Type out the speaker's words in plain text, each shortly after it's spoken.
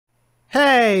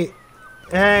Hey,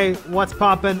 what's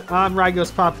poppin'? I'm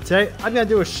Rigos Pop. Today I'm gonna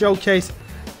do a showcase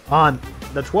on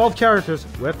the 12 characters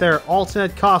with their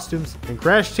alternate costumes in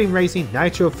Crash Team Racing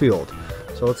Nitro Field.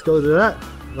 So let's go to that.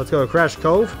 Let's go to Crash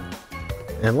Cove.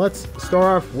 And let's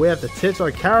start off with the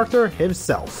titular character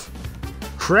himself,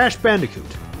 Crash Bandicoot.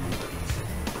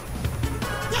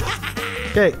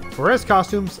 Okay, for his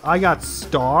costumes, I got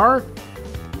Star,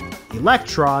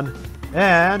 Electron,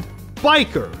 and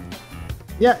Biker.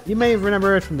 Yeah, you may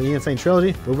remember it from the Insane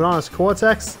Trilogy. Moving on is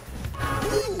Cortex.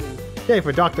 Okay,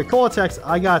 for Dr. Cortex,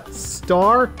 I got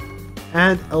Star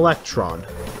and Electron.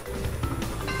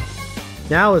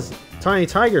 Now is Tiny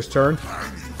Tiger's turn.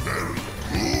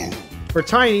 For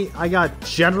Tiny, I got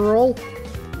General,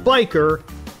 Biker,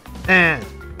 and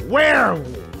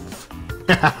Werewolf.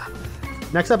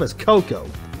 Next up is Coco.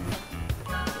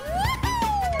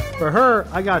 For her,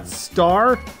 I got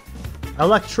Star,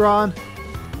 Electron,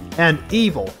 and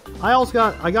Evil. I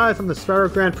got it from the Sparrow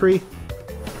Grand Prix.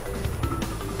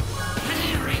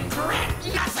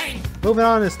 Moving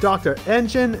on is Dr.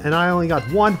 Engine, and I only got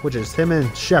one, which is him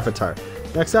and Chef Attire.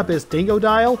 Next up is Dingo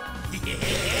Dial.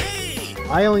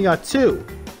 I only got two,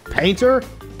 Painter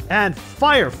and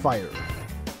Firefighter.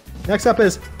 Next up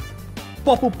is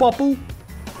Boppu Boppu.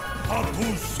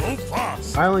 Boppu so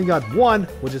fast. I only got one,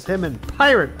 which is him in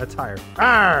Pirate Attire.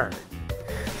 Arrgh.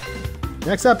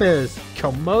 Next up is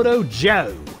Komodo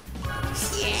Joe.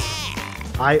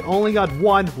 I only got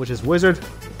one, which is Wizard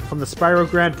from the Spyro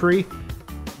Grand Prix.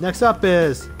 Next up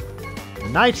is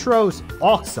Nitro's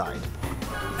Oxide.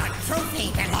 The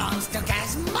trophy belongs to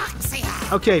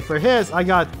Gazmoxia. Okay, for his, I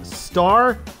got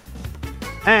Star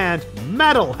and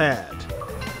Metalhead.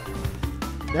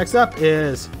 Next up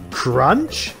is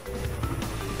Crunch.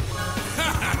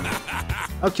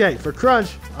 Okay, for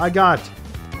Crunch, I got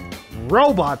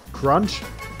Robot Crunch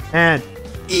and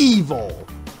Evil.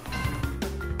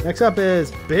 Next up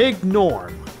is Big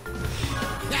Norm.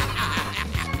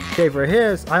 Okay, for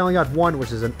his, I only got one,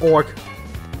 which is an Orc.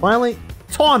 Finally,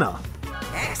 Tawna.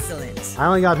 Excellent. I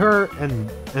only got her and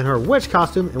her witch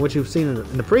costume, in which you've seen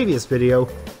in the previous video.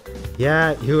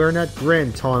 Yeah, you earned that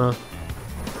grin, Tawna.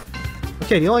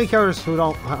 Okay, the only characters who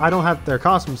I don't have their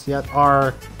costumes yet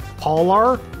are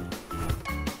Polar,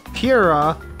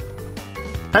 Pura,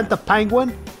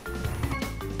 Pentapenguin,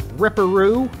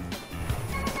 Ripperoo,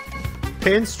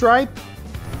 Pinstripe,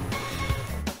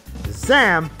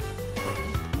 Zem,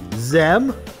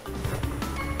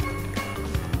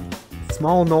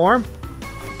 Small Norm,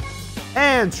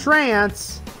 and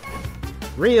Trance,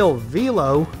 Real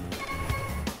Velo,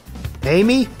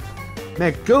 Amy,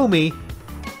 Megumi,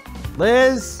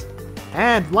 Liz,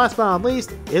 and last but not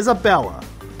least, Isabella.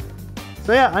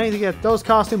 So yeah, I need to get those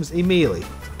costumes immediately.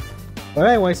 But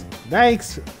anyways,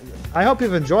 thanks. I hope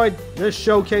you've enjoyed this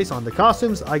showcase on the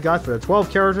costumes I got for the 12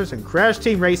 characters in Crash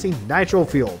Team Racing Nitro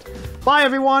Field. Bye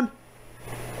everyone!